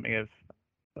 something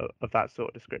of that sort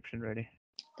of description, really.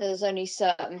 There's only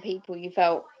certain people you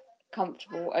felt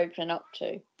comfortable opening up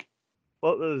to.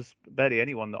 Well, there's barely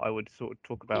anyone that I would sort of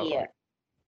talk about, Yeah. like,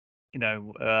 you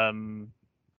know, um,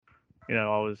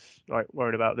 I was like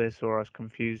worried about this or I was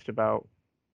confused about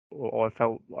or I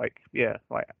felt like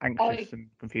like anxious and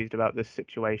confused about this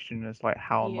situation. It's like,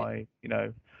 how am Yeah. I,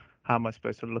 how am I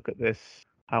supposed to look at this?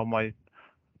 How am I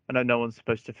know no one's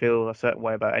supposed to feel a certain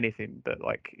way about anything, but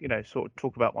like, sort of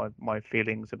talk about my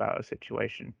feelings about a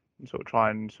situation and sort of try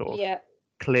and sort of Yeah.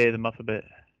 clear them up a bit.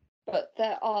 But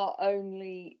there are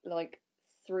only like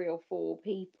 3 or 4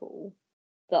 people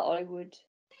that I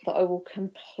will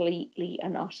completely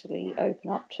and utterly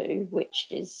open up to, which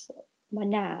is my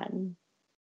nan,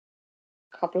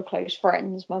 a couple of close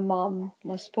friends, my mum,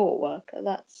 my support worker.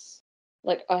 That's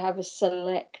like, I have a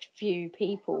select few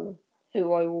people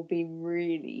who I will be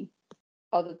really.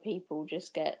 Other people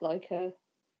just get like a,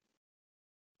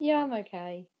 yeah, I'm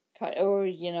okay, or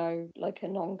like a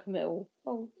non-committal.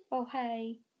 Oh,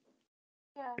 hey.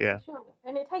 Yeah, Yeah. for sure.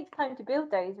 And it takes time to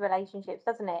build those relationships,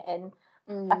 doesn't it? And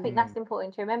I think Mm. that's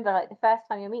important to remember. Like the first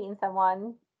time you're meeting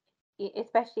someone,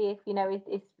 especially if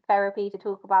it's therapy to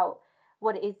talk about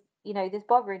what it is that's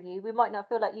bothering you, we might not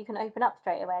feel like you can open up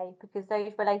straight away because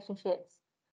those relationships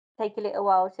take a little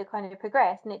while to kind of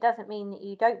progress. And it doesn't mean that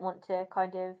you don't want to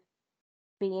kind of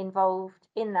be involved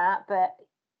in that, but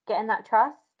getting that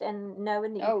trust and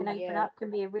knowing that you Oh can open yeah. up can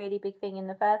be a really big thing in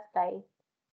the first place.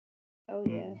 Oh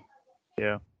yeah.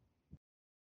 Yeah.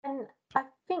 And I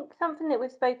think something that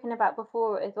we've spoken about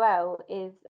before as well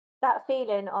is that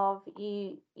feeling of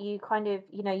you kind of,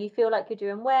 you feel like you're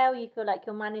doing well, you feel like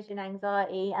you're managing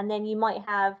anxiety, and then you might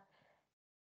have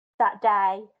that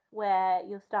day where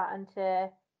you're starting to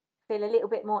feel a little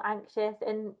bit more anxious.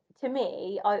 And to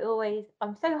me,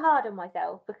 I'm so hard on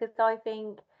myself because I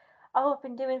think, oh, I've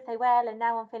been doing so well and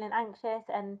now I'm feeling anxious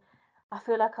and I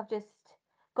feel like I've just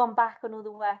gone back on all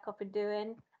the work I've been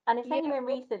doing. And it's only Yeah. been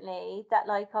recently that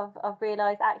like I've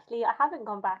realised actually I haven't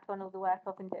gone back on all the work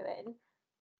I've been doing,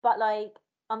 but like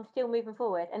I'm still moving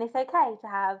forward. And it's okay to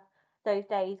have those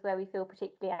days where we feel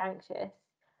particularly anxious.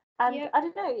 And Yeah. I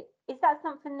don't know, is that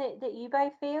something that you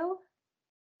both feel?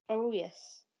 Oh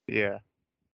yes. Yeah.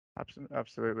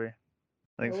 Absolutely.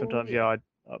 I think Oh sometimes, yeah.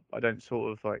 I don't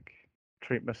sort of like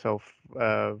treat myself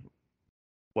well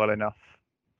enough,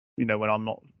 when I'm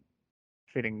not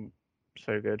feeling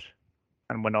so good,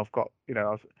 and when I've got,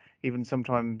 even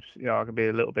sometimes, I can be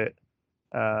a little bit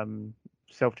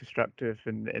self-destructive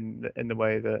in the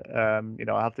way that I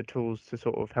have the tools to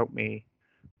sort of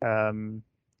um,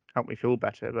 help me feel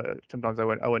better, but sometimes I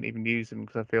won't even use them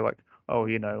because I feel like, oh,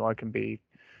 I can be,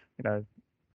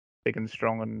 big and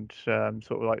strong and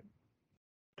sort of like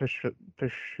push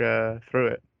through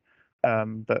it.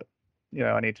 But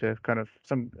I need to I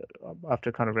have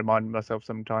to kind of remind myself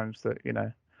sometimes that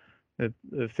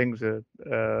the things are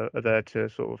there to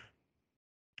sort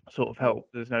of help.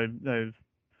 There's no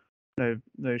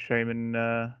shame in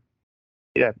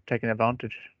taking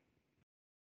advantage.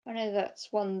 I know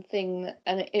that's one thing that,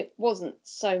 and it wasn't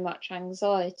so much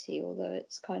anxiety, although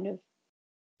it's kind of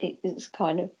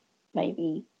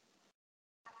maybe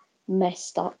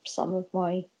messed up some of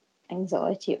my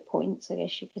anxiety at points, I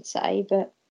guess you could say.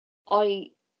 But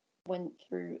I went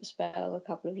through a spell a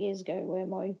couple of years ago where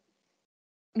my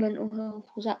mental health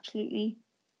was absolutely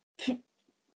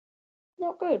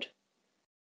not good,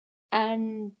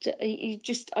 and I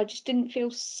just didn't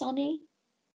feel sunny.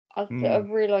 I've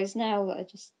realised now that I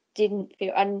just didn't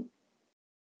feel, and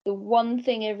the one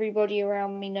thing everybody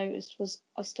around me noticed was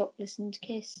I stopped listening to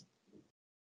Kiss.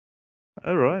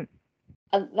 All right.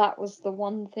 And that was the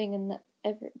one thing, and that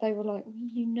they were like,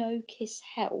 well, Kiss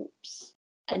helps,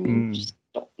 and you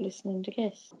stop listening to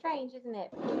Kiss. Strange, isn't it?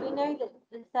 Because we know that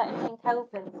there's certain things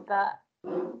help us, but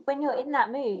when you're in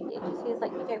that mood, it just feels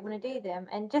like you don't want to do them.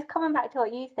 And just coming back to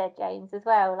what you said, James, as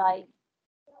well, like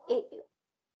it,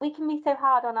 we can be so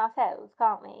hard on ourselves,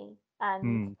 can't we?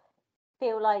 And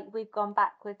feel like we've gone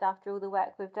backwards after all the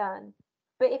work we've done.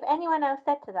 But if anyone else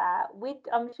said to that,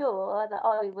 I'm sure that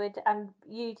I would, and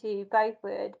you two both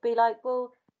would, be like,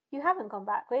 well, you haven't gone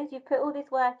backwards. You've put all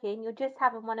this work in. You're just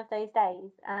having one of those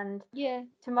days. And Yeah.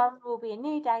 tomorrow will be a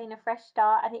new day and a fresh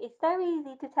start. And it is so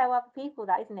easy to tell other people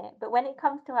that, isn't it? But when it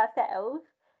comes to ourselves,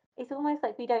 it's almost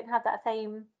like we don't have that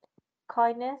same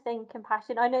kindness and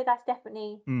compassion. I know that's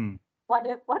definitely one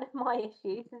of my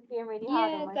issues is being really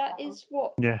hard on Yeah, myself.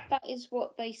 that is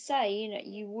what they say.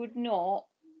 You would not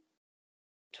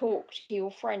talk to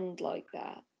your friend like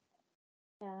that.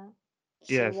 Yeah.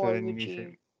 Yeah. So So why then would you you?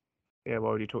 think, why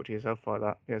would you talk to yourself like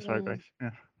that? Yeah. Sorry, Grace.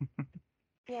 Yeah.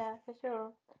 Yeah, for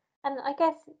sure. And I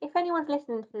guess if anyone's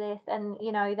listening to this and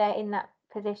they're in that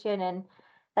position and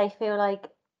they feel like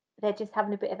they're just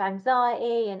having a bit of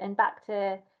anxiety and back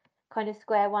to kind of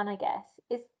square one, I guess,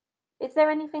 is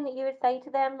there anything that you would say to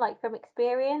them, like from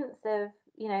experience of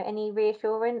any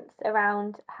reassurance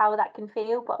around how that can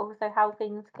feel, but also how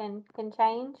things can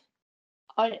change?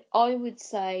 I would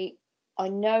say, I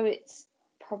know it's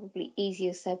probably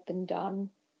easier said than done,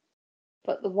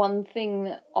 but the one thing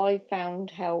that I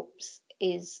found helps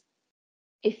is,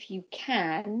 if you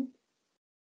can,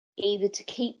 either to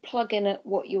keep plugging at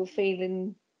what you're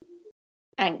feeling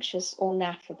anxious or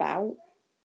naff about,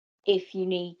 if you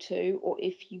need to, or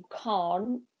if you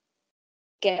can't,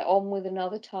 get on with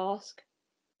another task,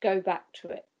 go back to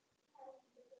it.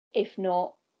 If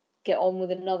not, get on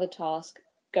with another task,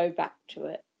 go back to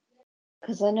it.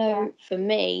 Because I know for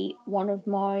me, one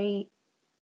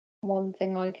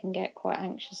thing I can get quite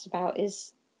anxious about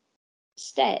is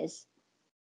stairs.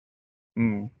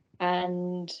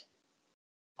 And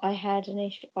I had an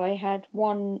issue. I had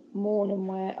one morning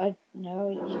where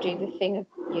you do the thing of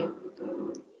your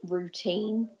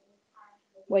routine,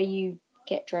 where you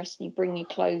get dressed and you bring your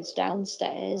clothes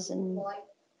downstairs and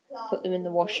put them in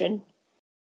the washing,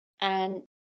 and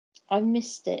I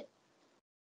missed it,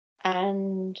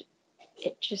 and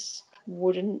it just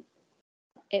wouldn't.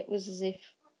 It was as if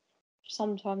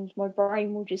sometimes my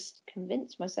brain will just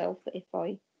convince myself that if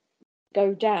I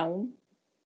go down,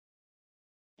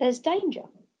 there's danger,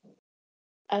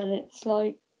 and it's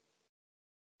like,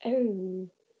 oh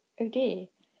dear.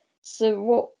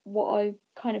 So what I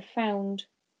kind of found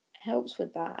helps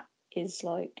with that is,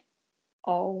 like,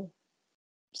 I'll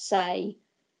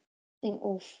think,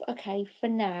 well, okay, for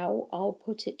now I'll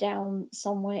put it down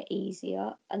somewhere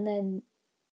easier, and then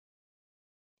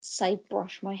say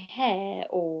brush my hair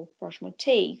or brush my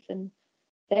teeth, and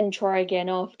then try again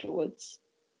afterwards,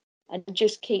 and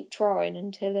just keep trying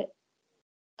until it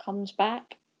comes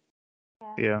back.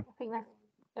 Yeah. I think that's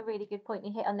a really good point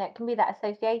you hit on there. It can be that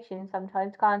association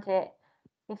sometimes, can't it?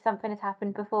 If something has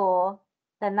happened before,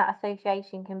 then that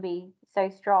association can be so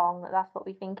strong that that's what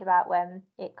we think about when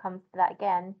it comes to that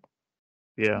again.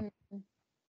 Yeah. Mm-hmm.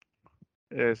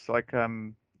 It's like I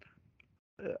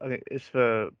think it's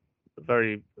for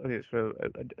I think it's for a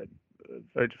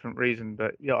very different reason,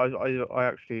 but yeah, I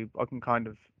actually I can kind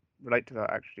of relate to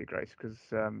that actually, Grace, because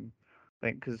I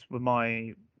think because with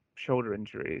my shoulder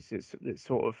injuries, it's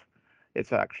sort of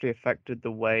it's actually affected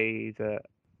the way that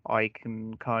I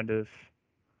can kind of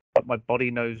like my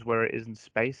body knows where it is in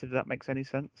space, if that makes any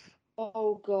sense.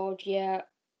 Oh God, yeah.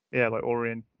 Yeah, like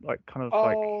kind of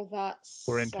like Oh, that sucks.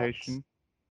 orientation.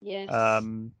 Yes.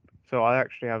 So I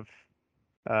actually have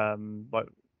like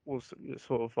was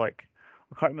sort of like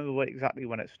I can't remember exactly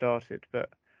when it started, but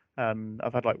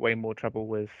I've had like way more trouble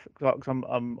with because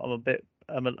I'm a bit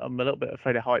I'm a little bit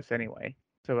afraid of heights anyway.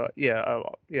 So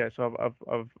so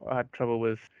I've had trouble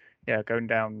with going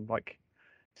down like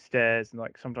stairs and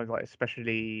like sometimes like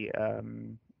especially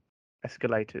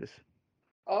escalators.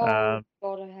 Oh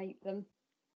God, I hate them.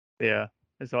 Yeah,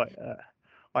 it's like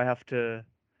I have to.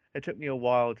 It took me a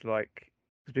while to like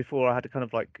because before I had to kind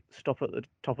of like stop at the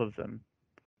top of them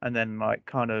and then like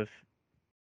kind of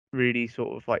really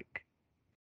sort of like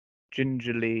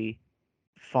gingerly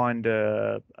find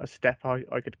a step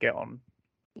I could get on.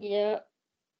 Yeah.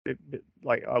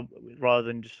 Like rather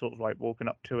than just sort of like walking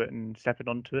up to it and stepping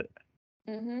onto it.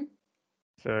 Mhm.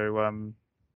 So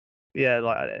yeah,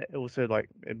 like it also like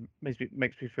it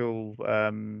makes me feel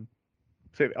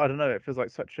so I don't know, it feels like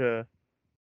such a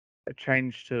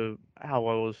change to how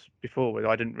I was before, where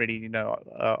I didn't really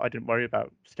I didn't worry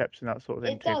about steps and that sort of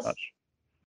thing It too does. much.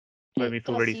 Made me It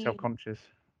feel does really you. self-conscious.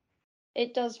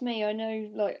 It does me. I know,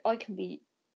 like, I can be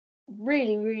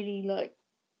really, really, like,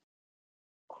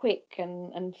 quick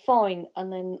and fine,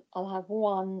 and then I'll have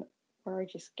one where I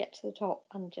just get to the top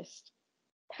and just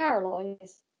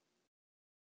paralyze,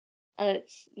 and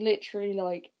it's literally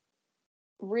like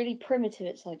really primitive.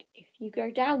 It's like, if you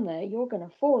go down there, you're gonna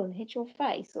fall and hit your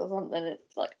face or something.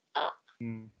 It's like, oh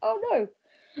no.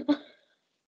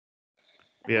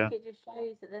 I Yeah. think it just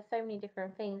shows that there's so many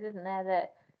different things, isn't there,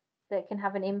 that can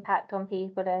have an impact on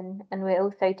people, and we're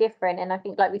all so different. And I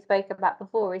think, like we spoke about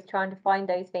before, is trying to find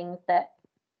those things that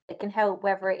can help,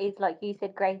 whether it is, like you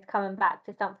said, Grace, coming back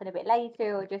to something a bit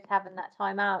later, or just having that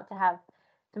time out to have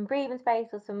some breathing space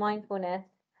or some mindfulness.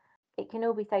 It can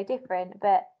all be so different.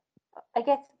 But I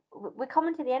guess we're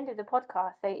coming to the end of the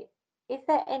podcast. So is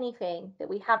there anything that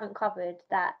we haven't covered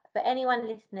that, for anyone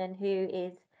listening who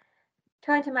is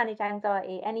trying to manage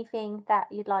anxiety, anything that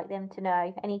you'd like them to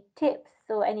know? Any tips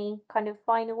or any kind of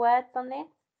final words on this?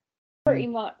 Pretty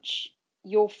much,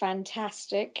 you're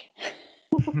fantastic.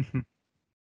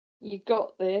 You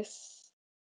got this.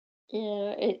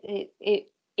 Yeah,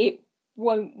 it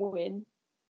won't win.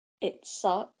 It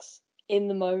sucks in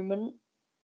the moment,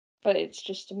 but it's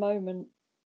just a moment.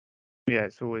 Yeah,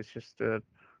 it's always just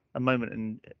a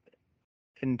moment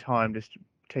in time, just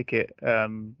take it.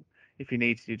 If you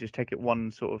need to, just take it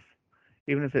one sort of,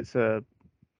 even if it's a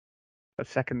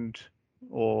second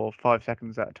or 5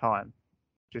 seconds at a time.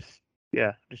 Just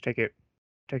take it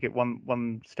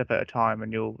one step at a time,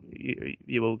 and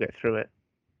you will get through it.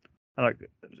 And like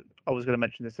I was going to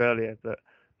mention this earlier, but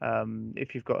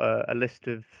if you've got a list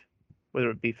of, whether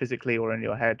it be physically or in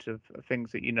your head, of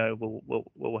things that you know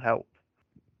will help,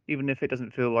 even if it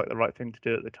doesn't feel like the right thing to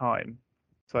do at the time.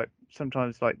 It's like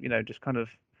sometimes, like, just kind of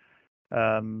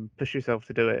push yourself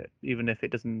to do it, even if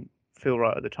it doesn't feel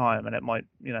right at the time, and it might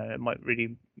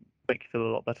really make you feel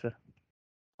a lot better.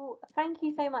 Well, thank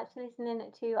you so much for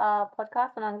listening to our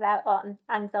podcast on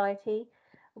anxiety.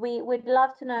 We would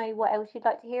love to know what else you'd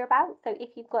like to hear about. So if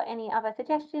you've got any other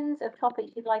suggestions of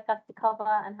topics you'd like us to cover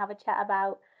and have a chat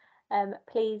about,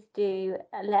 please do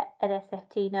let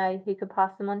NSFT know, who can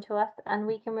pass them on to us, and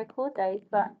we can record those.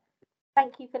 But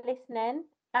thank you for listening,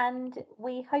 and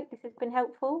we hope this has been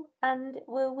helpful, and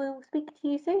we'll speak to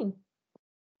you soon.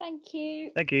 Thank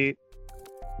you. Thank you.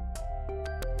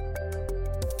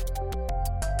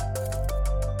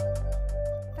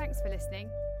 Thanks for listening.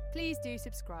 Please do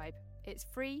subscribe. It's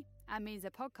free and means the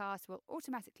podcast will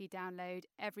automatically download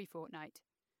every fortnight.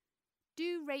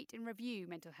 Do rate and review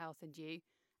Mental Health and You,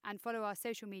 and follow our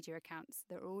social media accounts.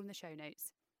 They're all in the show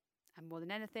notes. And more than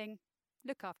anything,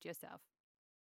 look after yourself.